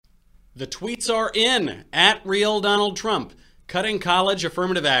The tweets are in, at real Donald Trump. Cutting college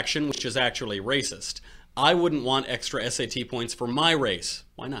affirmative action, which is actually racist. I wouldn't want extra SAT points for my race.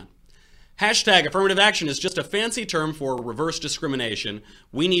 Why not? Hashtag affirmative action is just a fancy term for reverse discrimination.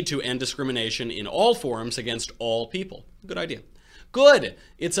 We need to end discrimination in all forms against all people. Good idea. Good.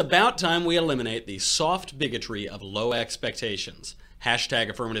 It's about time we eliminate the soft bigotry of low expectations. Hashtag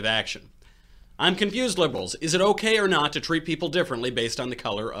affirmative action. I'm confused, liberals. Is it okay or not to treat people differently based on the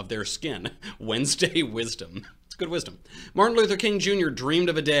color of their skin? Wednesday wisdom. It's good wisdom. Martin Luther King Jr. dreamed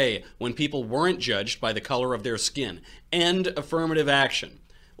of a day when people weren't judged by the color of their skin. End affirmative action.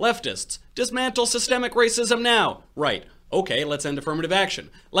 Leftists, dismantle systemic racism now. Right. Okay, let's end affirmative action.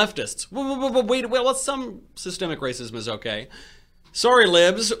 Leftists, wait, well, some systemic racism is okay. Sorry,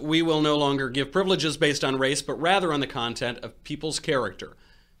 libs, we will no longer give privileges based on race, but rather on the content of people's character.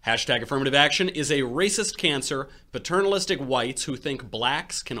 Hashtag affirmative action is a racist cancer, paternalistic whites who think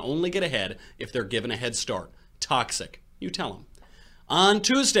blacks can only get ahead if they're given a head start. Toxic. You tell them. On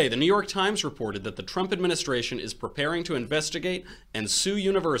Tuesday, the New York Times reported that the Trump administration is preparing to investigate and sue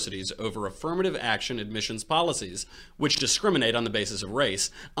universities over affirmative action admissions policies, which discriminate on the basis of race,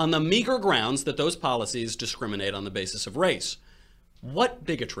 on the meager grounds that those policies discriminate on the basis of race. What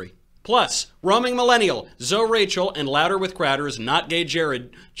bigotry? Plus, roaming millennial, Zoe Rachel, and Louder with Crowder's Not Gay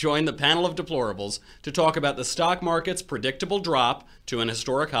Jared join the panel of deplorables to talk about the stock market's predictable drop to an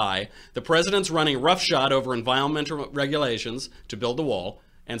historic high, the president's running roughshod over environmental regulations to build the wall,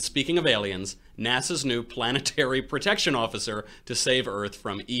 and speaking of aliens, NASA's new planetary protection officer to save Earth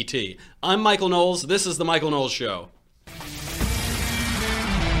from E.T. I'm Michael Knowles. This is The Michael Knowles Show.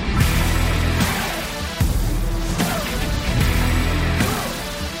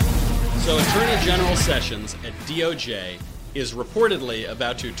 So Attorney General Sessions at DOJ is reportedly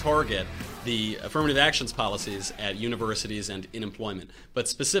about to target the affirmative actions policies at universities and in employment, but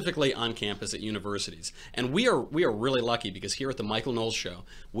specifically on campus at universities. And we are really lucky because here at the Michael Knowles Show,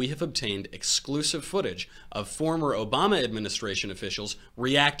 we have obtained exclusive footage of former Obama administration officials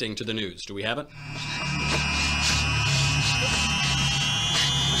reacting to the news. Do we have it?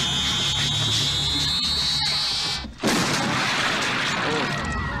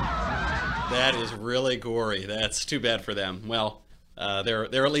 That is really gory. That's too bad for them. Well,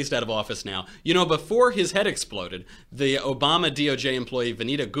 they're at least out of office now. You know, before his head exploded, the Obama DOJ employee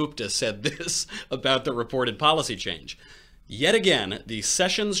Vanita Gupta said this about the reported policy change. Yet again, the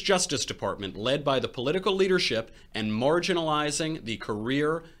Sessions Justice Department, led by the political leadership and marginalizing the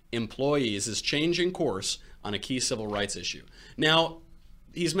career employees, is changing course on a key civil rights issue. Now,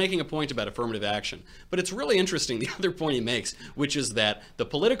 he's making a point about affirmative action, but it's really interesting, the other point he makes, which is that the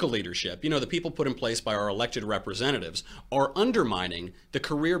political leadership, you know, the people put in place by our elected representatives, are undermining the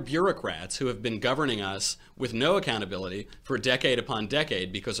career bureaucrats who have been governing us with no accountability for decade upon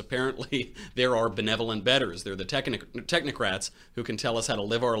decade, because apparently there are benevolent betters. They're the technocrats who can tell us how to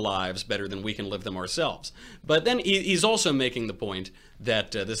live our lives better than we can live them ourselves. But then he's also making the point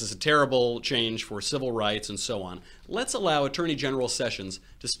that this is a terrible change for civil rights and so on. Let's allow Attorney General Sessions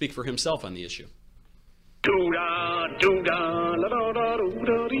to speak for himself on the issue.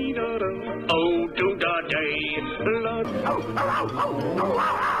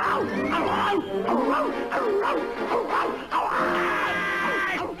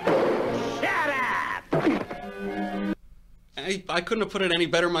 I couldn't have put it any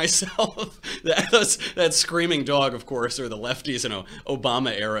better myself. that screaming dog, of course, are the lefties and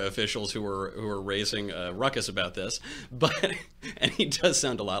Obama-era officials who were raising a ruckus about this. And he does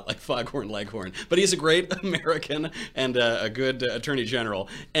sound a lot like Foghorn Leghorn. But he's a great American and a good attorney general.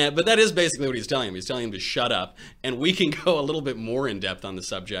 But that is basically what he's telling him. He's telling him to shut up. And we can go a little bit more in depth on the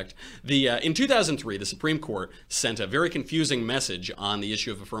subject. In 2003, the Supreme Court sent a very confusing message on the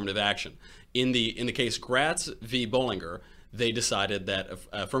issue of affirmative action. In the case Gratz v. Bollinger, they decided that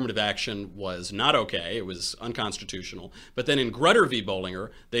affirmative action was not okay, it was unconstitutional. But then in Grutter v.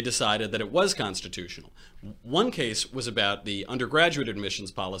 Bollinger, they decided that it was constitutional. One case was about the undergraduate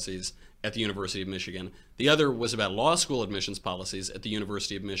admissions policies at the University of Michigan. The other was about law school admissions policies at the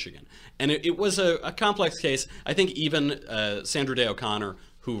University of Michigan. And it was a complex case. I think even Sandra Day O'Connor,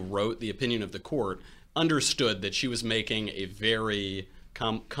 who wrote the opinion of the court, understood that she was making a very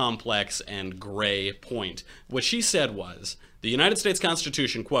complex and gray point. What she said was, the United States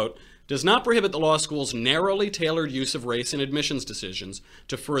Constitution, quote, does not prohibit the law school's narrowly tailored use of race in admissions decisions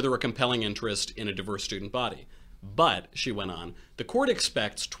to further a compelling interest in a diverse student body. But, she went on, the court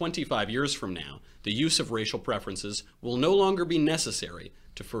expects 25 years from now, the use of racial preferences will no longer be necessary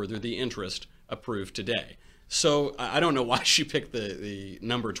to further the interest approved today. So I don't know why she picked the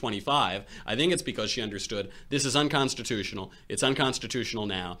number 25. I think it's because she understood this is unconstitutional. It's unconstitutional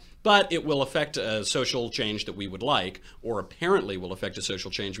now, but it will affect a social change that we would like, or apparently will affect a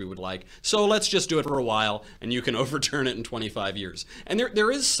social change we would like. So let's just do it for a while, and you can overturn it in 25 years. And there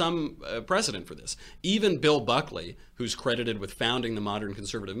is some precedent for this. Even Bill Buckley, who's credited with founding the modern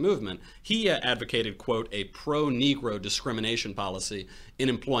conservative movement, he advocated, quote, a pro-Negro discrimination policy in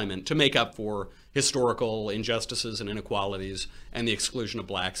employment to make up for historical injustices and inequalities and the exclusion of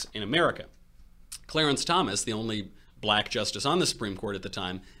blacks in America. Clarence Thomas, the only black justice on the Supreme Court at the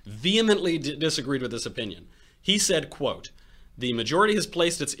time, vehemently disagreed with this opinion. He said, quote, the majority has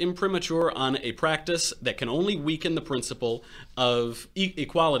placed its imprimatur on a practice that can only weaken the principle of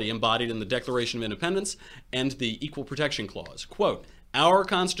equality embodied in the Declaration of Independence and the Equal Protection Clause. Quote, our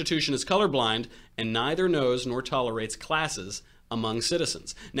Constitution is colorblind and neither knows nor tolerates classes among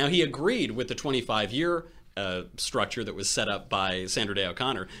citizens. Now, he agreed with the 25-year structure that was set up by Sandra Day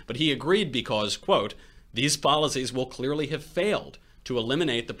O'Connor, but he agreed because, quote, these policies will clearly have failed to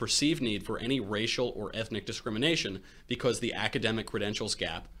eliminate the perceived need for any racial or ethnic discrimination because the academic credentials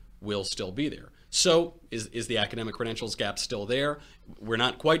gap will still be there. So is the academic credentials gap still there? We're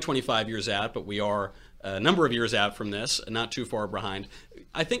not quite 25 years out, but we are a number of years out from this, not too far behind.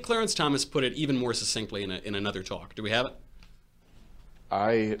 I think Clarence Thomas put it even more succinctly in another talk. Do we have it?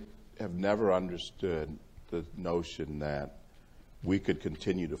 I have never understood the notion that we could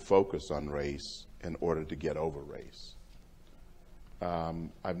continue to focus on race in order to get over race.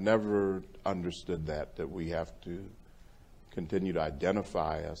 I've never understood that we have to continue to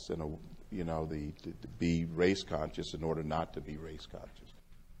identify us in to be race conscious in order not to be race conscious.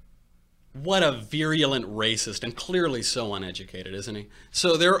 What a virulent racist, and clearly so uneducated, isn't he?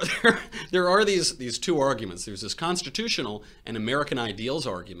 So there are these two arguments. There's this constitutional and American ideals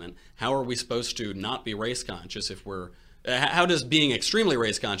argument. How are we supposed to not be race conscious if we're how does being extremely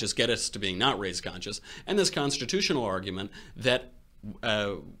race conscious get us to being not race conscious? And this constitutional argument that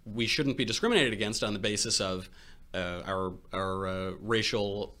we shouldn't be discriminated against on the basis of our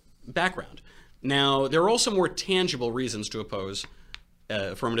racial background. Now, there are also more tangible reasons to oppose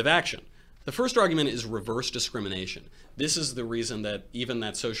affirmative action. The first argument is reverse discrimination. This is the reason that even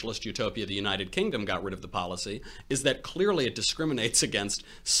that socialist utopia, the United Kingdom, got rid of the policy, is that clearly it discriminates against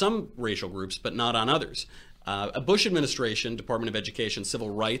some racial groups but not on others. A Bush administration, Department of Education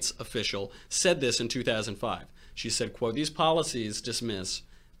civil rights official said this in 2005. She said, quote, these policies dismiss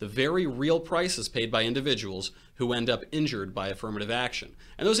the very real prices paid by individuals who end up injured by affirmative action.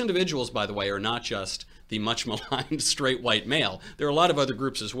 And those individuals, by the way, are not just the much maligned straight white male. There are a lot of other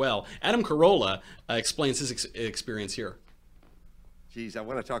groups as well. Adam Carolla explains his experience here. Geez, I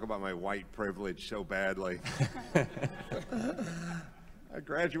want to talk about my white privilege so badly. I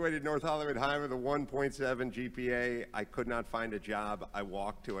graduated North Hollywood High with a 1.7 GPA. I could not find a job. I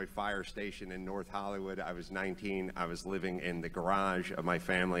walked to a fire station in North Hollywood. I was 19. I was living in the garage of my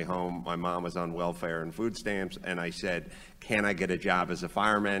family home. My mom was on welfare and food stamps, and I said, can I get a job as a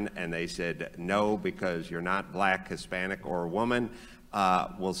fireman? And they said, no, because you're not black, Hispanic, or a woman.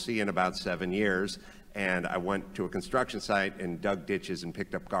 We'll see in about 7 years. And I went to a construction site and dug ditches and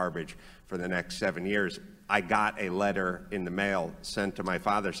picked up garbage for the next 7 years. I got a letter in the mail sent to my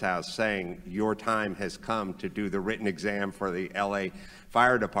father's house saying, your time has come to do the written exam for the LA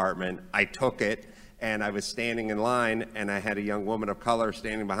Fire Department. I took it, and I was standing in line, and I had a young woman of color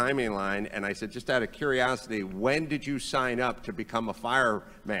standing behind me in line, and I said, just out of curiosity, when did you sign up to become a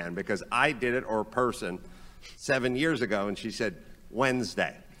fireman? Because I did it, or a person, 7 years ago, and she said,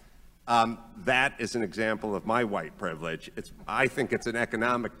 Wednesday. That is an example of my white privilege. I think it's an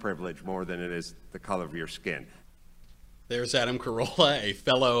economic privilege more than it is the color of your skin. There's Adam Carolla, a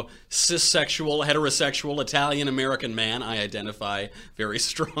fellow cis-sexual, heterosexual Italian-American man. I identify very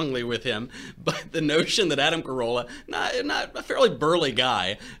strongly with him. But the notion that Adam Carolla, not a fairly burly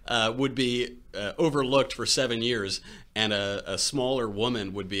guy, would be overlooked for 7 years and a smaller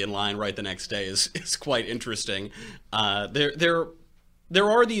woman would be in line right the next day is quite interesting. There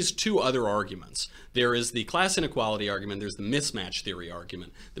are these two other arguments. There is the class inequality argument. There's the mismatch theory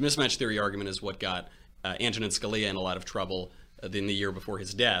argument. The mismatch theory argument is what got Antonin Scalia in a lot of trouble in the year before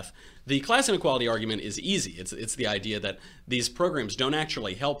his death. The class inequality argument is easy. It's the idea that these programs don't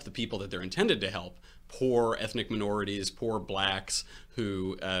actually help the people that they're intended to help, poor ethnic minorities, poor blacks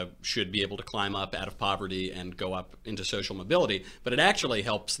who should be able to climb up out of poverty and go up into social mobility, but it actually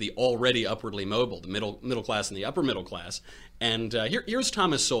helps the already upwardly mobile, the middle class and the upper middle class. And here's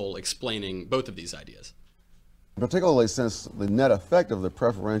Thomas Sowell explaining both of these ideas. Particularly since the net effect of the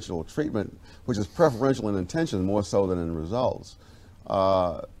preferential treatment, which is preferential in intention more so than in results,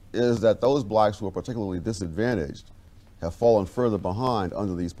 is that those blacks who are particularly disadvantaged have fallen further behind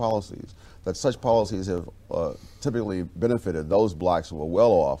under these policies, that such policies have typically benefited those blacks who are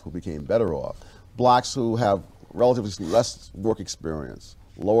well off, who became better off, blacks who have relatively less work experience,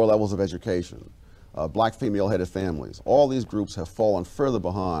 lower levels of education, black female-headed families. All these groups have fallen further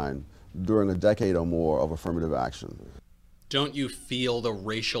behind during a decade or more of affirmative action. Don't you feel the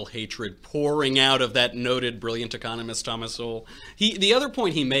racial hatred pouring out of that noted, brilliant economist, Thomas Sowell? The other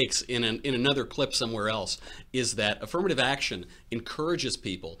point he makes in another clip somewhere else is that affirmative action encourages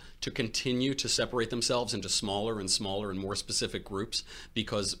people to continue to separate themselves into smaller and smaller and more specific groups,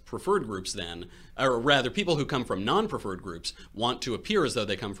 because preferred groups then, or rather people who come from non-preferred groups, want to appear as though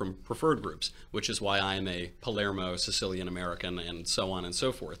they come from preferred groups, which is why I am a Palermo Sicilian American and so on and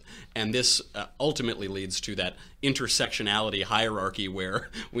so forth. And this ultimately leads to that intersectionality hierarchy where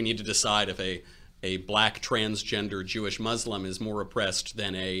we need to decide if a black transgender Jewish Muslim is more oppressed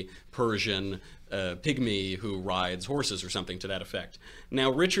than a Persian pygmy who rides horses or something to that effect. Now,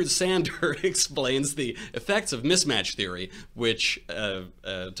 Richard Sander explains the effects of mismatch theory, which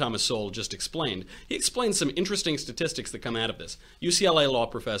Thomas Sowell just explained. He explains some interesting statistics that come out of this. UCLA law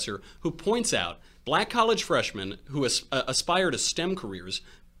professor who points out black college freshmen who aspire to STEM careers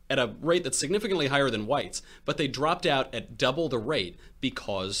at a rate that's significantly higher than whites, but they dropped out at double the rate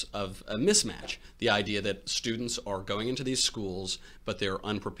because of a mismatch. The idea that students are going into these schools, but they're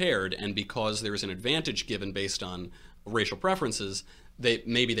unprepared, and because there's an advantage given based on racial preferences,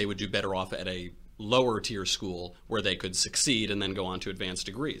 maybe they would do better off at a lower tier school where they could succeed and then go on to advanced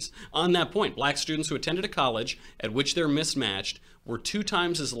degrees. On that point, black students who attended a college at which they're mismatched were 2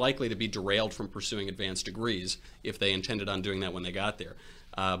 times as likely to be derailed from pursuing advanced degrees if they intended on doing that when they got there.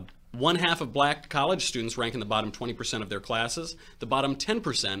 1/2 of black college students rank in the bottom 20% of their classes, the bottom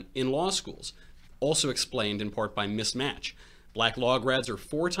 10% in law schools, also explained in part by mismatch. Black law grads are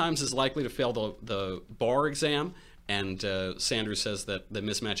 4 times as likely to fail the bar exam, and Sanders says that the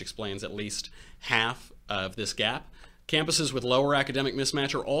mismatch explains at least half of this gap. Campuses with lower academic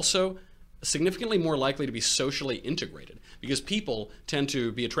mismatch are also significantly more likely to be socially integrated because people tend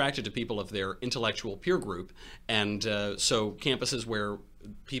to be attracted to people of their intellectual peer group, and so campuses where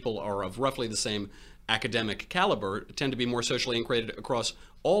people are of roughly the same academic caliber tend to be more socially integrated across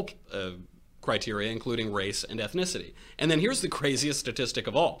all criteria, including race and ethnicity. And then here's the craziest statistic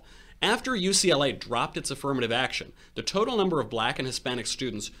of all. After UCLA dropped its affirmative action, the total number of black and Hispanic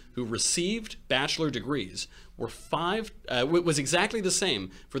students who received bachelor degrees was exactly the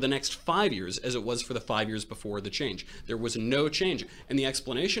same for the next 5 years as it was for the 5 years before the change. There was no change. And the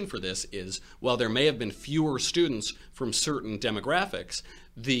explanation for this is, while there may have been fewer students from certain demographics,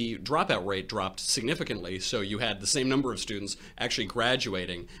 the dropout rate dropped significantly, so you had the same number of students actually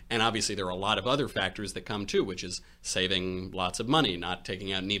graduating, and obviously there are a lot of other factors that come too, which is saving lots of money, not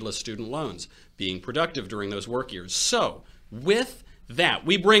taking out needless student loans, being productive during those work years. So, with that,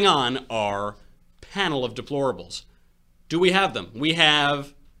 we bring on our panel of deplorables. Do we have them? We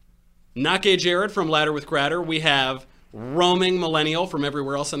have Not Gay Jared from Ladder with Cratter, we have roaming millennial from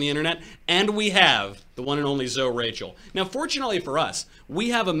everywhere else on the internet, and we have the one and only Zoe Rachel. Now, fortunately for us, we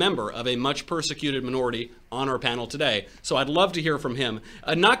have a member of a much persecuted minority on our panel today, so I'd love to hear from him.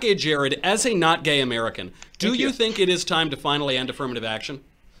 Not Gay Jared, as a not gay American, do you think it is time to finally end affirmative action?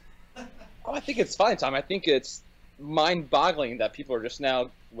 Oh, I think it's fine, Tom. I think it's mind-boggling that people are just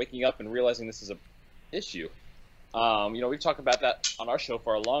now waking up and realizing this is an issue. We've talked about that on our show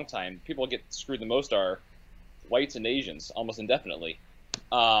for a long time. People get screwed the most are whites and Asians, almost indefinitely.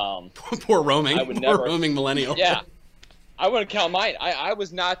 Poor roaming. Poor roaming millennial. Yeah. I wouldn't count mine. I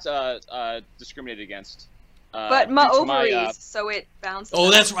was not discriminated against. But my ovaries, so it bounced.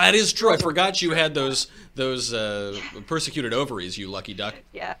 Oh, that's right. That is true. I forgot you had those persecuted ovaries, you lucky duck.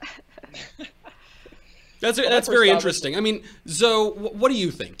 Yeah. That's very interesting. I mean, Zoe, what do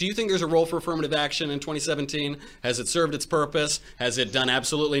you think? Do you think there's a role for affirmative action in 2017? Has it served its purpose? Has it done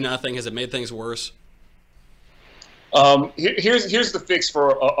absolutely nothing? Has it made things worse? Here's the fix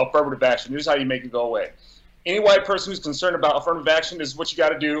for affirmative action. Here's how you make it go away. Any white person who's concerned about affirmative action is what you got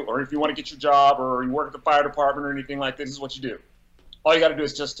to do, or if you want to get your job, or you work at the fire department, or anything like this, is what you do. All you got to do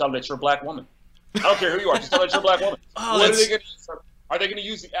is just tell them that you're a black woman. I don't care who you are, just tell them that you're a black woman. What are they going to use? Are they going to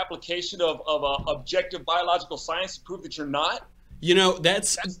use the application of objective biological science to prove that you're not? You know, that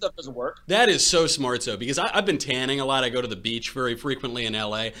stuff doesn't work. That is so smart, though, because I've been tanning a lot. I go to the beach very frequently in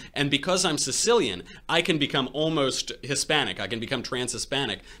LA, and because I'm Sicilian, I can become almost Hispanic. I can become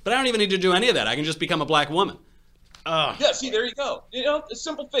trans-Hispanic, but I don't even need to do any of that. I can just become a black woman. Yeah, see, there you go. You know, a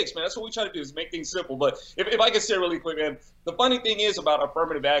simple fix, man. That's what we try to do, is make things simple. But if I can say really quick, man, the funny thing is about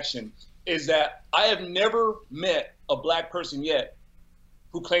affirmative action is that I have never met a black person yet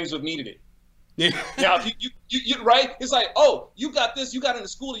who claims to have needed it. Yeah. Now, if you right, it's like, oh, you got this, you got into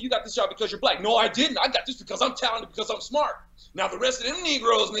school, you got this job because you're black. No, I didn't. I got this because I'm talented, because I'm smart. Now, the rest of them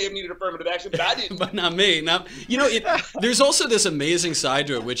Negroes may have needed affirmative action, but I didn't. But not me. There's also this amazing side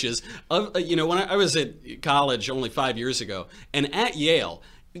to it, which is, when I was at college only 5 years ago, and at Yale,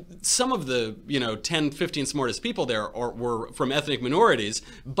 some of the 10, 15 smartest people there were from ethnic minorities,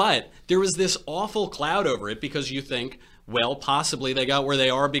 but there was this awful cloud over it because you think, well, possibly they got where they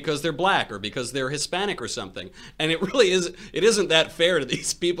are because they're black or because they're Hispanic or something. And it isn't that fair to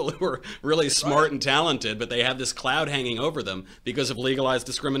these people who are really smart and talented, but they have this cloud hanging over them because of legalized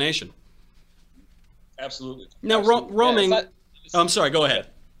discrimination. Absolutely. Now, roaming. I'm sorry, go ahead.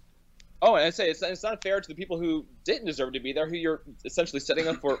 Oh, and I say it's not fair to the people who didn't deserve to be there, who you're essentially setting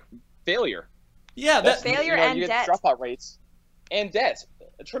up for failure. Yeah, failure and you debt. Get dropout rates and debt,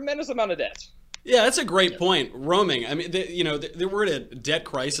 a tremendous amount of debt. Yeah, that's a great point. Roaming. I mean, we're at a debt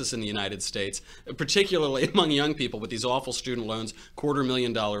crisis in the United States, particularly among young people with these awful student loans,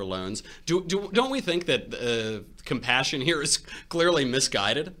 $250,000 loans. Don't we think that compassion here is clearly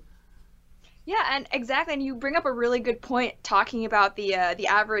misguided? Yeah, and exactly, and you bring up a really good point talking about the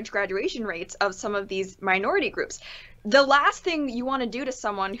average graduation rates of some of these minority groups. The last thing you want to do to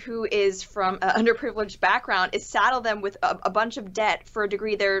someone who is from an underprivileged background is saddle them with a bunch of debt for a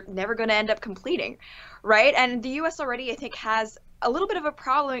degree they're never going to end up completing, right? And the U.S. already, I think, has a little bit of a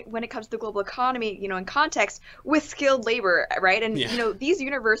problem when it comes to the global economy, in context with skilled labor, right? And, these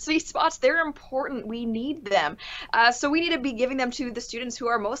university spots, they're important. We need them. So we need to be giving them to the students who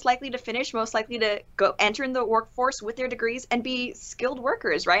are most likely to finish, most likely to go enter in the workforce with their degrees and be skilled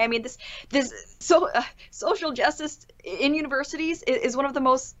workers, right? I mean, social justice in universities is one of the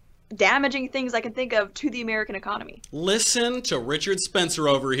most damaging things I can think of to the American economy. Listen to Richard Spencer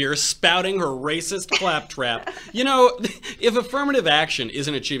over here spouting her racist claptrap. If affirmative action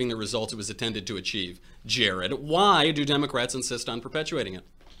isn't achieving the results it was intended to achieve, Jared, why do Democrats insist on perpetuating it?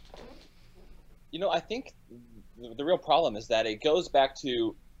 I think the real problem is that it goes back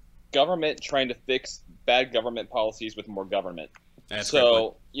to government trying to fix bad government policies with more government.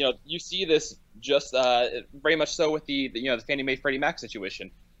 So, you see this just very much so with the Fannie Mae Freddie Mac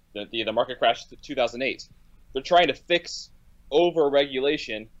situation. The market crash of 2008. They're trying to fix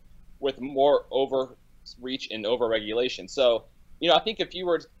over-regulation with more overreach and over-regulation. So, I think if you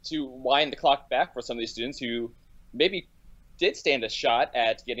were to wind the clock back for some of these students who maybe did stand a shot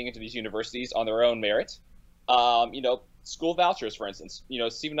at getting into these universities on their own merit, school vouchers, for instance.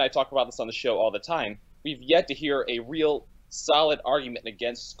 Steve and I talk about this on the show all the time. We've yet to hear a real solid argument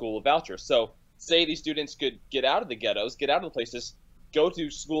against school vouchers. So, say these students could get out of the ghettos, get out of the places, go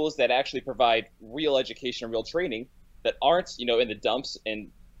to schools that actually provide real education and real training that aren't, in the dumps and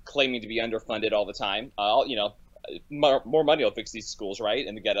claiming to be underfunded all the time. More money will fix these schools, right,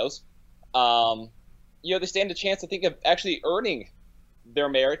 in the ghettos. They stand a chance, I think, of actually earning their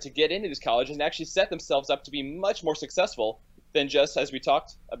merit to get into these colleges and actually set themselves up to be much more successful than just, as we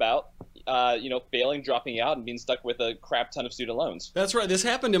talked about, failing, dropping out, and being stuck with a crap ton of student loans. That's right. This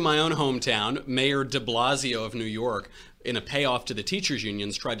happened in my own hometown. Mayor de Blasio of New York, in a payoff to the teachers'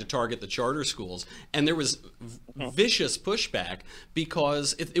 unions, tried to target the charter schools. And there was vicious pushback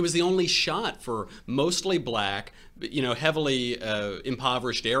because it was the only shot for mostly black, heavily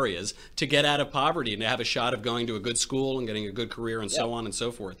impoverished areas to get out of poverty and to have a shot of going to a good school and getting a good career and so on and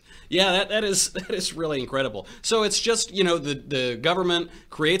so forth. Yeah, that is really incredible. So it's just, the government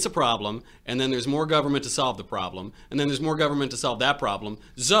creates a problem, and then there's more government to solve the problem, and then there's more government to solve that problem.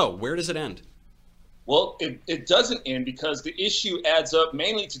 Zoe, where does it end? Well, it doesn't end because the issue adds up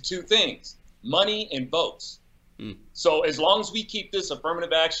mainly to two things: money and votes. So as long as we keep this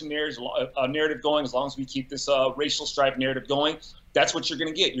affirmative action narrative going, as long as we keep this racial stripe narrative going, that's what you're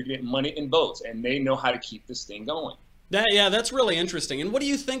going to get. You're going to get money and votes, and they know how to keep this thing going. That's really interesting. And what do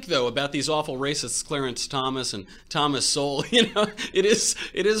you think, though, about these awful racists, Clarence Thomas and Thomas Sowell? It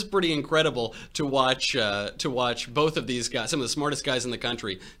is pretty incredible to watch both of these guys, some of the smartest guys in the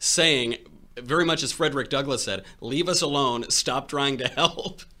country, saying, very much as Frederick Douglass said, "Leave us alone. Stop trying to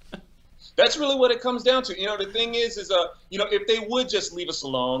help." That's really what it comes down to. The thing is if they would just leave us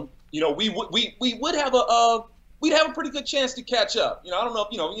alone, we would have we'd have a pretty good chance to catch up. I don't know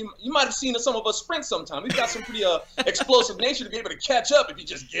if you might have seen some of us sprint sometime. We've got some pretty explosive nature to be able to catch up if you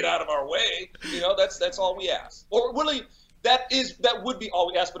just get out of our way. That's all we ask. Or really, that would be all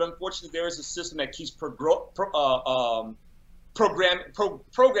we ask. But unfortunately, there is a system that keeps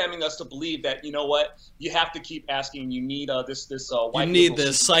programming us to believe that you have to keep asking. You need this white. You need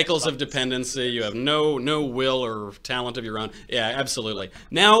the cycles of dependency. You have no will or talent of your own. Yeah, absolutely.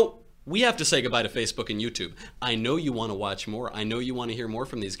 Now We have to say goodbye to Facebook and YouTube. I know you want to watch more. I know you want to hear more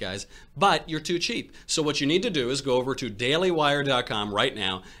from these guys, but you're too cheap. So what you need to do is go over to dailywire.com right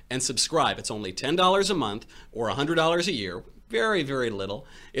now and subscribe. It's only $10 a month or $100 a year. Very, very little.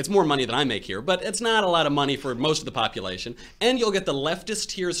 It's more money than I make here, but it's not a lot of money for most of the population. And you'll get the Leftist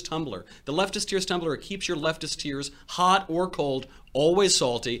Tears Tumbler. The Leftist Tears Tumbler keeps your leftist tears hot or cold, always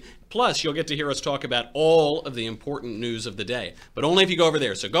salty. Plus, you'll get to hear us talk about all of the important news of the day, but only if you go over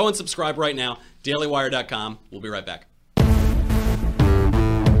there. So go and subscribe right now, dailywire.com. We'll be right back.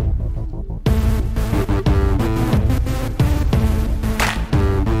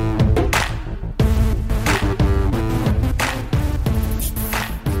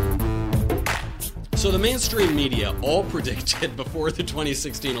 So the mainstream media all predicted before the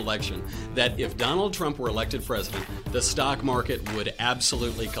 2016 election that if Donald Trump were elected president, the stock market would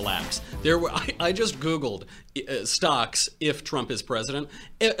absolutely collapse. I just Googled stocks if Trump is president.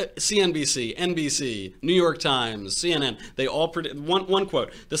 CNBC, NBC, New York Times, CNN, they all predict one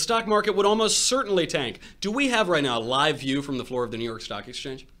quote: the stock market would almost certainly tank. Do we have right now a live view from the floor of the New York Stock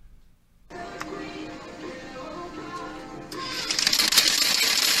Exchange?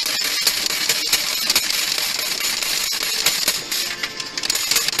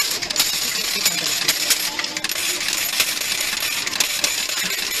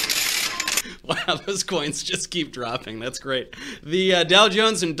 Wow, those coins just keep dropping. That's great. The Dow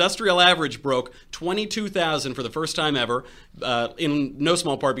Jones Industrial Average broke 22,000 for the first time ever, in no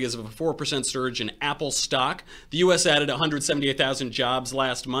small part because of a 4% surge in Apple stock. The U.S. added 178,000 jobs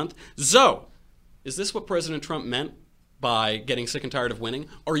last month. Zoe, is this what President Trump meant by getting sick and tired of winning?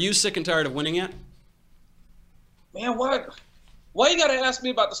 Are you sick and tired of winning yet? Man, what? Why you gotta ask me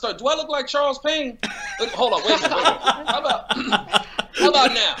about the start? Do I look like Charles Payne? Hold on, wait a minute. How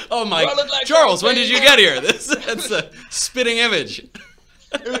about now? Oh my, like Charles, when did you get here? That's a spitting image.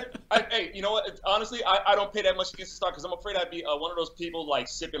 Hey, you know what? Honestly, I don't pay that much against the stock because I'm afraid I'd be one of those people like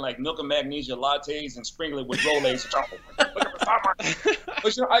sipping like milk and magnesia lattes and sprinkling it with Rolaids.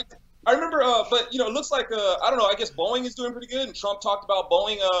 But you know, I remember, but you know, it looks like I don't know. I guess Boeing is doing pretty good, and Trump talked about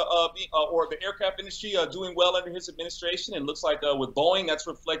Boeing or the aircraft industry doing well under his administration, and it looks like with Boeing that's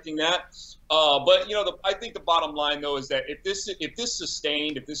reflecting that. But you know, I think the bottom line though is that if this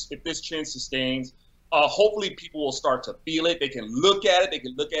trend sustains, hopefully people will start to feel it. They can look at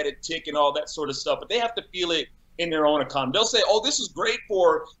it, tick and all that sort of stuff, but they have to feel it in their own economy. They'll say, "Oh, this is great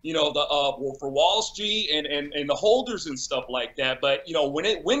for for Wall Street and the holders and stuff like that." But you know, when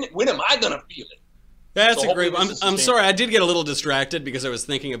am I gonna feel it? That's a great. I'm sorry, I did get a little distracted because I was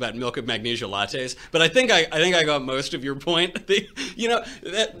thinking about milk and magnesia lattes. But I think I got most of your point. You know,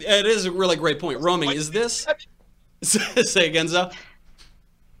 that is a really great point. Roaming, is this? Say again, Zoe.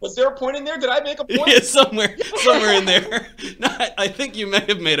 Was there a point in there? Did I make a point? Yeah, somewhere in there. No, I think you may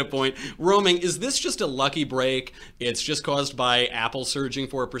have made a point. Roaming, is this just a lucky break? It's just caused by Apple surging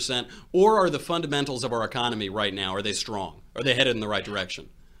 4%? Or are the fundamentals of our economy right now, are they strong? Are they headed in the right direction?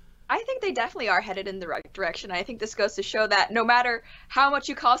 I think they definitely are headed in the right direction. I think this goes to show that no matter how much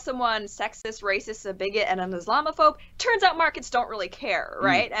you call someone sexist, racist, a bigot, and an Islamophobe, turns out markets don't really care,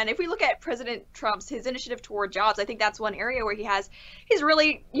 right? And if we look at President Trump's, his initiative toward jobs, I think that's one area where he's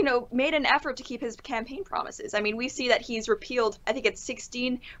really, made an effort to keep his campaign promises. I mean, we see that he's repealed, I think it's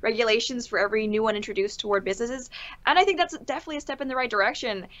 16 regulations for every new one introduced toward businesses. And I think that's definitely a step in the right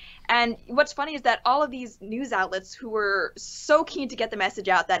direction. And what's funny is that all of these news outlets who were so keen to get the message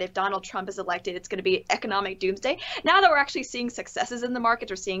out that if Donald Trump is elected, it's going to be economic doomsday. Now that we're actually seeing successes in the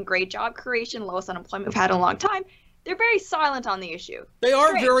markets, we're seeing great job creation, lowest unemployment we've had in a long time. They're very silent on the issue. They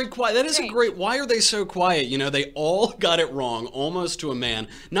are very quiet. That is a great. Why are they so quiet? They all got it wrong, almost to a man.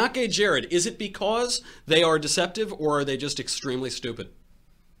 Not gay Jared. Is it because they are deceptive, or are they just extremely stupid?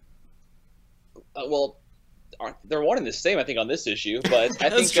 Well, they're one and the same, I think, on this issue. But I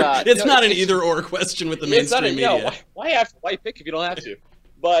think it's not an either-or question with the mainstream media. Why pick if you don't have to?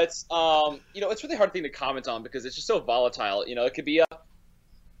 But it's a really hard thing to comment on because it's just so volatile. It could be up.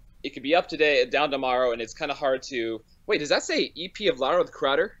 It could be up today, down tomorrow, and it's kind of hard to. Wait, does that say EP of Louder with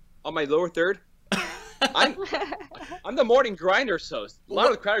Crowder on my lower third? I'm the Morning Grinders host.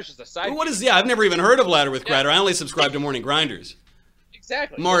 Louder with Crowder is just a side. What is? Yeah, I've never even heard of Louder with Crowder. I only subscribe to Morning Grinders.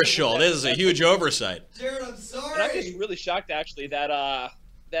 Exactly. Marshall, this is a huge oversight. Jared, I'm sorry. And I'm just really shocked, actually, that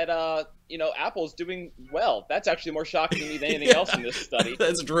Apple's doing well. That's actually more shocking to me than anything else in this study.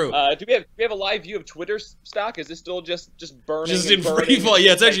 That's true. Do we have a live view of Twitter's stock? Is this still just burning? Just in free fall.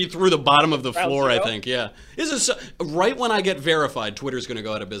 Yeah, it's actually through the bottom of the floor, I think. Yeah. Right when I get verified, Twitter's going to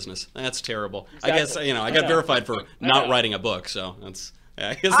go out of business. That's terrible. Exactly. I guess I got verified for not writing a book, so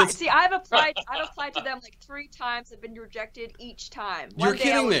I guess it's, See, I've applied to them like 3 times. I've been rejected each time. You're One day I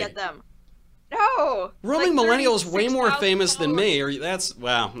kidding will me. get them. No. roaming like millennial is way more 36,000 famous than followers. me. Or that's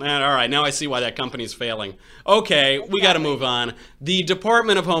wow. Man, all right, now I see why that company's failing. Okay, we got to move on. The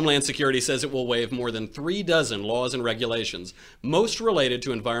Department of Homeland Security says it will waive more than 36 laws and regulations, most related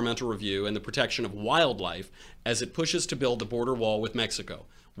to environmental review and the protection of wildlife, as it pushes to build the border wall with Mexico.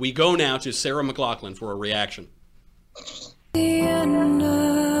 We go now to Sarah McLaughlin for a reaction. I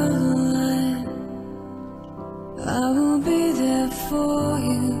will be there for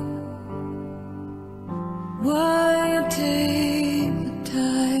you while you take the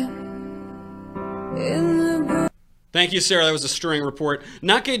time in the Thank you, Sarah. That was a stirring report.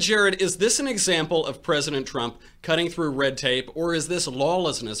 Nake Jared, is this an example of President Trump cutting through red tape, or is this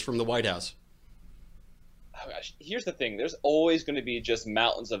lawlessness from the White House? Oh gosh, here's the thing. There's always going to be just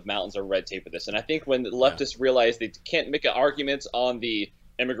mountains of red tape with this. And I think when the leftists realize they can't make an argument on the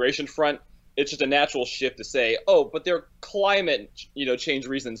immigration front, it's just a natural shift to say, oh, but there are climate, change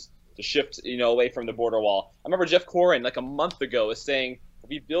reasons to shift, away from the border wall. I remember Jeff Corrin, like a month ago, was saying, if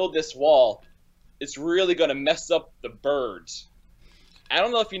we build this wall, it's really going to mess up the birds. I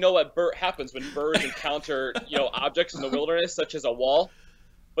don't know if you know what happens when birds encounter, objects in the wilderness, such as a wall,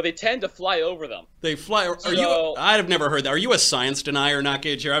 but they tend to fly over them. They fly. I've never heard that. Are you a science denier,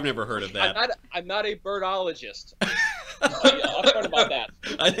 Nake Jared? I've never heard of that. I'm not a birdologist. I'll learn about that.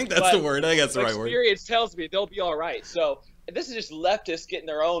 I think that's the word. I think that's the right word. Experience tells me they'll be all right. So this is just leftists getting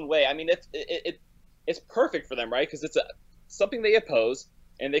their own way. I mean, it's perfect for them, right? Because it's something they oppose,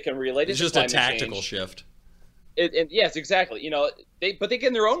 and they can relate it to climate change. It's just a tactical shift. Yes, exactly. But they get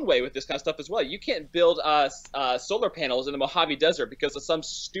in their own way with this kind of stuff as well. You can't build solar panels in the Mojave Desert because of some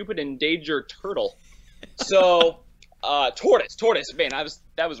stupid endangered turtle. So, tortoise. Man,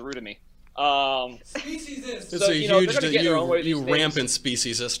 that was rude of me. Speciesist. It's a huge, you rampant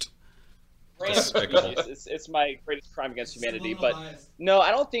speciesist. It's my greatest crime against humanity. But no,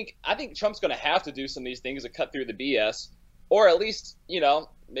 I think Trump's going to have to do some of these things to cut through the BS, or at least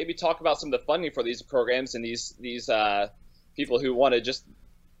maybe talk about some of the funding for these programs and these people who want to just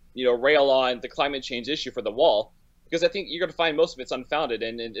rail on the climate change issue for the wall. Because I think you're going to find most of it's unfounded,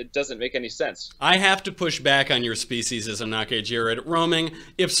 and it doesn't make any sense. I have to push back on your speciesism, Nake Jared. Roaming,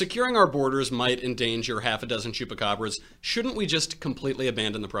 if securing our borders might endanger half a dozen chupacabras, shouldn't we just completely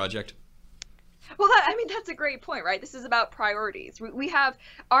abandon the project? Well, that's a great point, right? This is about priorities. We have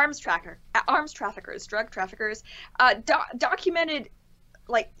arms traffickers, drug traffickers, documented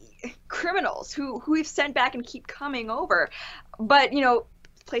like criminals who we've sent back and keep coming over, but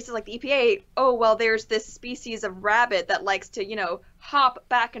places like the EPA, oh, well, there's this species of rabbit that likes to, hop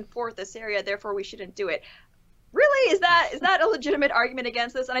back and forth this area, therefore we shouldn't do it. Really? Is that a legitimate argument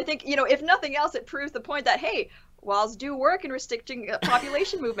against this? And I think, if nothing else, it proves the point that, hey, walls do work in restricting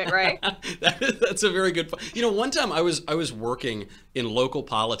population movement, right? That's a very good point. One time I was working in local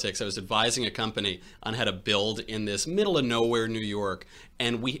politics. I was advising a company on how to build in this middle of nowhere New York,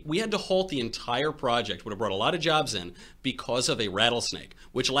 and we had to halt the entire project. Would have brought a lot of jobs in because of a rattlesnake,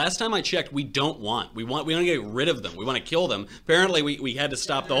 which last time I checked we don't want. We want to get rid of them. We want to kill them. Apparently we had to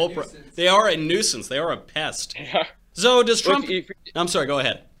stop the whole They are a nuisance. They are a pest. So does Trump I'm sorry, go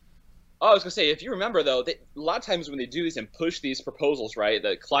ahead. Oh, I was going to say, if you remember, though, a lot of times when they do these and push these proposals, right,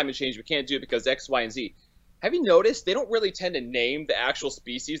 the climate change, we can't do it because X, Y, and Z, have you noticed they don't really tend to name the actual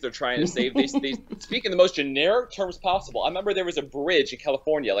species they're trying to save? They speak in the most generic terms possible. I remember there was a bridge in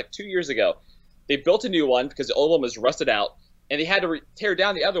California like 2 years ago. They built a new one because the old one was rusted out, and they had to tear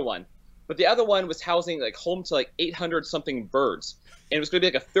down the other one. But the other one was housing home to 800-something birds. And it was going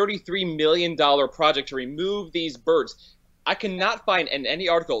to be a $33 million project to remove these birds. I cannot find in any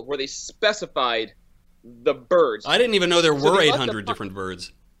article where they specified the birds. I didn't even know there were 800 different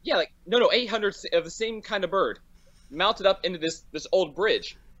birds. Yeah, 800 of the same kind of bird mounted up into this old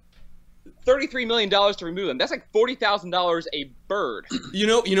bridge. $33 million to remove them. That's $40,000 a bird. You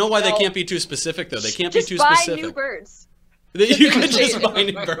know why they can't be too specific, though? They can't be too buy specific. New birds. You could just buy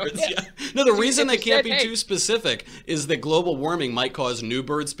new birds. Yeah. No, the reason they can't be too specific is that global warming might cause new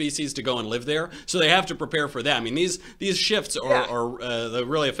bird species to go and live there, so they have to prepare for that. I mean, these shifts they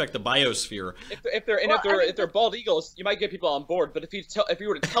really affect the biosphere. If they're bald eagles, you might get people on board. But if you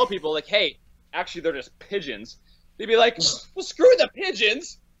were to tell people hey, actually they're just pigeons, they'd be like, well, screw the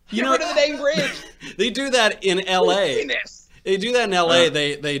pigeons. Get rid of the dang bridge. They do that in L.A. They do that in L.A.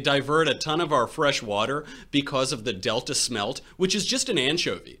 They divert a ton of our fresh water because of the Delta smelt, which is just an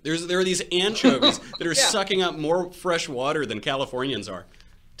anchovy. There are these anchovies that are sucking up more fresh water than Californians are.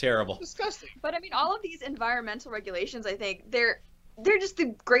 Terrible. Disgusting. But all of these environmental regulations, I think they're they're just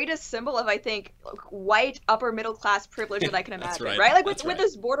the greatest symbol of, I think, white upper middle class privilege that I can That's imagine, right. Like That's with right.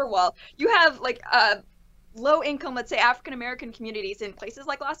 this border wall, you have like low income, let's say African American communities in places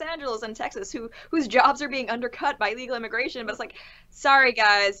like Los Angeles and Texas whose jobs are being undercut by illegal immigration, but it's like, sorry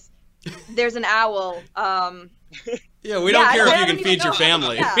guys, there's an owl. Yeah, we don't care I if you don't can even feed your know.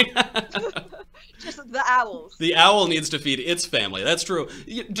 family. Yeah. Just the owls. The owl needs to feed its family. That's true.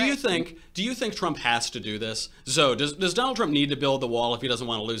 Do you think Trump has to do this? So does Donald Trump need to build the wall if he doesn't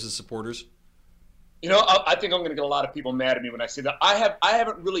want to lose his supporters? You know, I think I'm going to get a lot of people mad at me when I say that. I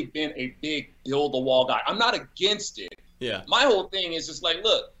haven't really been a big build the wall guy. I'm not against it. Yeah. My whole thing is just like,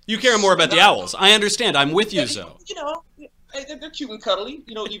 look. You care more about the owls. I understand. I'm with you, Zoe. You know, they're cute and cuddly.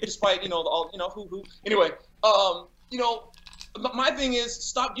 You know, despite all who. Anyway, you know, my thing is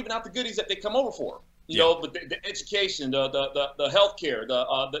stop giving out the goodies that they come over for. You know, but the education, the healthcare,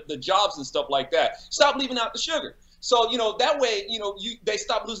 the jobs and stuff like that. Stop leaving out the sugar. So, you know, that way, you know, they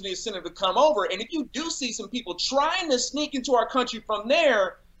stop losing the incentive to come over. And if you do see some people trying to sneak into our country from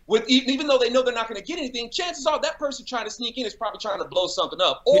there, even though they know they're not going to get anything, chances are that person trying to sneak in is probably trying to blow something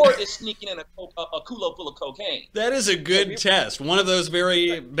up, or is sneaking in a culo full of cocaine. That is a good test. One of those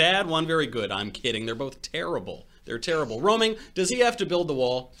very bad, one very good. I'm kidding. They're both terrible. They're terrible. Roaming, does he have to build the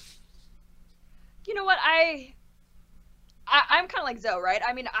wall? You know what, I'm kind of like Zoe, right?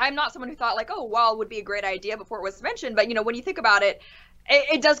 I mean, I'm not someone who thought like, oh, wall would be a great idea before it was mentioned. But, you know, when you think about it,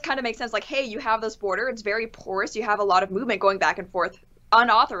 it does kind of make sense. Like, hey, you have this border. It's very porous. You have a lot of movement going back and forth,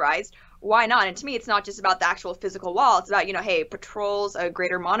 unauthorized. Why not? And to me, it's not just about the actual physical wall. It's about, you know, hey, patrols,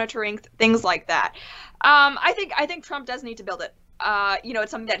 greater monitoring, things like that. I think Trump does need to build it. You know,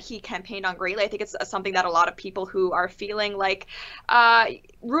 it's something that he campaigned on greatly. I think it's something that a lot of people who are feeling like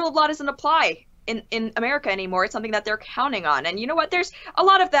rule of law doesn't apply in America anymore. It's something that they're counting on. And you know what? There's a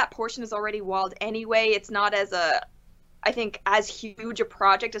lot of that portion is already walled anyway. It's not I think as huge a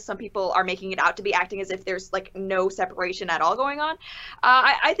project as some people are making it out to be, acting as if there's like no separation at all going on.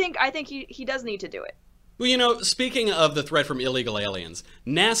 I think he does need to do it. Well, you know, speaking of the threat from illegal aliens,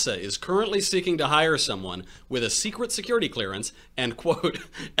 NASA is currently seeking to hire someone with a secret security clearance and, quote,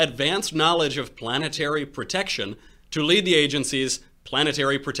 advanced knowledge of planetary protection to lead the agency's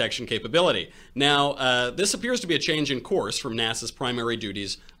planetary protection capability. Now, this appears to be a change in course from NASA's primary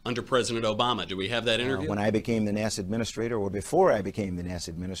duties under President Obama. Do we have that interview? When I became the NASA administrator, or before I became the NASA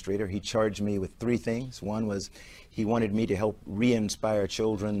administrator, he charged me with three things. One was he wanted me to help re-inspire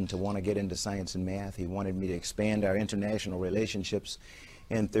children to want to get into science and math. He wanted me to expand our international relationships.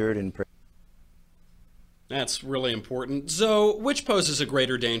 And third, That's really important. Zoe, which poses a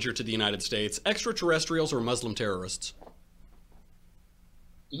greater danger to the United States, extraterrestrials or Muslim terrorists?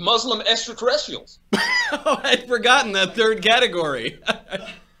 Muslim extraterrestrials. Oh, I'd forgotten that third category.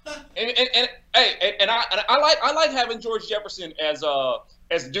 And I like having George Jefferson as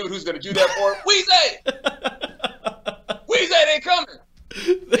the dude who's going to do that for him. Weezy, they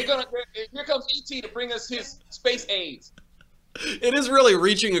coming. Here comes ET to bring us his space aids. It is really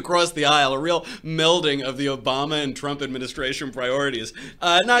reaching across the aisle, a real melding of the Obama and Trump administration priorities.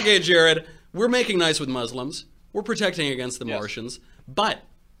 Nage Jared, we're making nice with Muslims. We're protecting against the Martians. But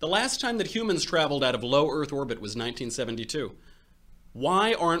the last time that humans traveled out of low Earth orbit was 1972.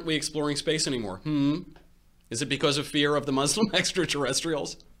 Why aren't we exploring space anymore? Is it because of fear of the Muslim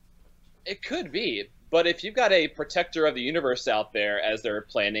extraterrestrials? It could be, but if you've got a protector of the universe out there as they're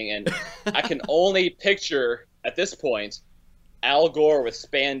planning, and I can only picture at this point Al Gore with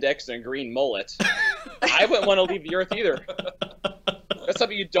spandex and a green mullet, I wouldn't want to leave the Earth either. That's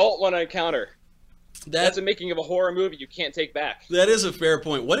something you don't want to encounter. That's a making of a horror movie you can't take back. That is a fair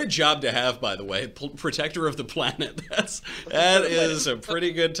point. What a job to have, by the way, protector of the planet. That is a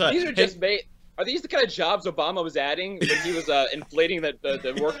pretty good title. These are just made. Are these the kind of jobs Obama was adding when he was inflating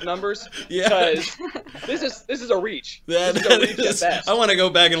the work numbers? Yeah. Because this is a reach. That this is a reach is, at best. I want to go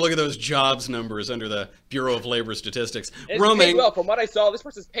back and look at those jobs numbers under the Bureau of Labor Statistics. It's Roaming. paid well. From what I saw, this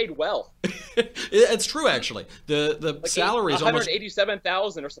person's paid well. It's true, actually. The Like salary is almost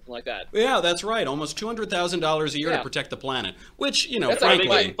 $187,000 or something like that. Yeah, that's right. Almost $200,000 a year to protect the planet. Which, you know, That's frankly,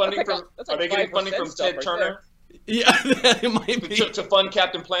 Are they getting funding from? that's like Are they getting 5% funding from stuff Ted right Turner? there. yeah, it might be. To fund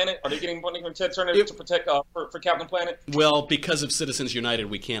Captain Planet? Are they getting funding from Ted Turner to protect for Captain Planet? Well, because of Citizens United,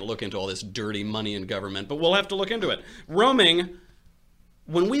 we can't look into all this dirty money in government, but we'll have to look into it. Roaming,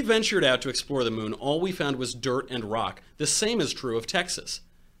 when we ventured out to explore the moon, all we found was dirt and rock. The same is true of Texas.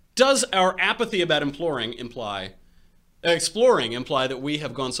 Does our apathy about exploring imply that we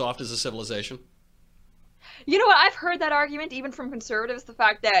have gone soft as a civilization? You know what? I've heard that argument even from conservatives, the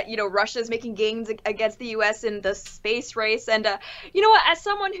fact that, you know, Russia's making gains against the U.S. in the space race. And, you know what? As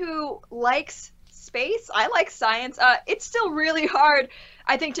someone who likes space. I like science. It's still really hard,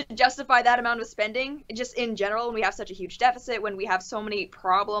 I think, to justify that amount of spending just in general when we have such a huge deficit, when we have so many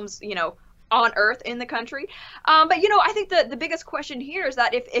problems, on Earth in the country. But I think the biggest question here is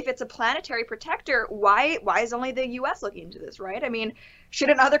that if it's a planetary protector, why is only the U.S. looking into this, right? I mean,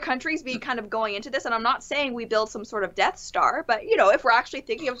 shouldn't other countries be kind of going into this? And I'm not saying we build some sort of Death Star, but if we're actually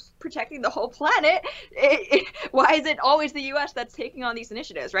thinking of protecting the whole planet, why is it always the U.S. that's taking on these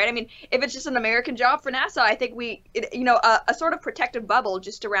initiatives, right? I mean, if it's just an American job for NASA, I think a sort of protective bubble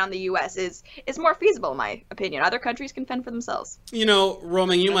just around the U.S. is more feasible, in my opinion. Other countries can fend for themselves.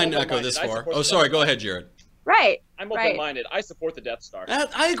 Roman, you might not go this far. Oh, sorry. Go ahead, Jared. Right. I'm open-minded. I support the Death Star.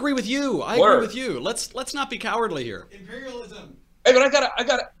 I agree with you. I agree with you. Let's not be cowardly here. Imperialism. Hey, but I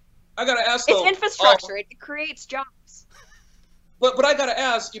gotta ask though. It's infrastructure. It creates jobs. But I gotta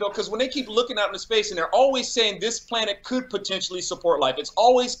ask, because when they keep looking out into space and they're always saying this planet could potentially support life, it's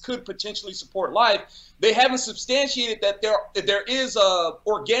always could potentially support life. They haven't substantiated that there is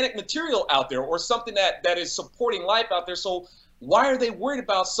organic material out there or something that is supporting life out there. So why are they worried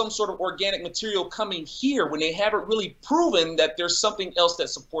about some sort of organic material coming here when they haven't really proven that there's something else that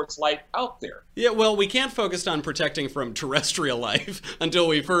supports life out there? Yeah, well, we can't focus on protecting from terrestrial life until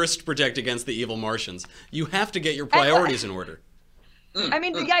we first protect against the evil Martians. You have to get your priorities in order. I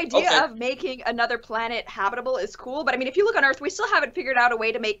mean, the idea of making another planet habitable is cool, but I mean, if you look on Earth, we still haven't figured out a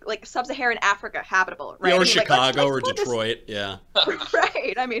way to make like sub-Saharan Africa habitable, right? Yeah, or I mean, Chicago let's or Detroit, yeah.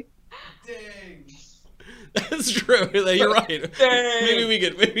 Right, I mean. Dang. That's true. You're right. Dang.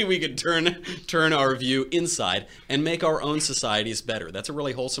 Maybe we could turn our view inside and make our own societies better. That's a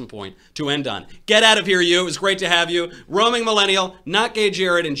really wholesome point to end on. Get out of here, you. It was great to have you. Roaming Millennial, Not Gay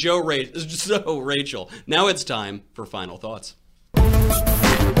Jared, and Rachel. Now it's time for final thoughts.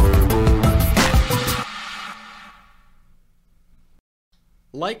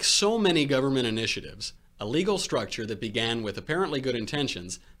 Like so many government initiatives, a legal structure that began with apparently good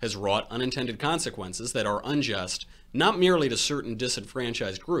intentions has wrought unintended consequences that are unjust, not merely to certain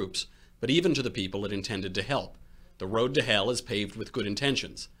disenfranchised groups, but even to the people it intended to help. The road to hell is paved with good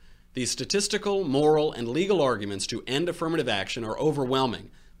intentions. These statistical, moral, and legal arguments to end affirmative action are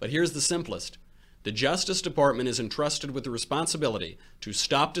overwhelming, but here's the simplest. The Justice Department is entrusted with the responsibility to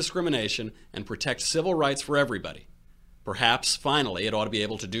stop discrimination and protect civil rights for everybody. Perhaps, finally, it ought to be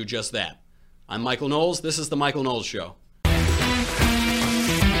able to do just that. I'm Michael Knowles. This is The Michael Knowles Show.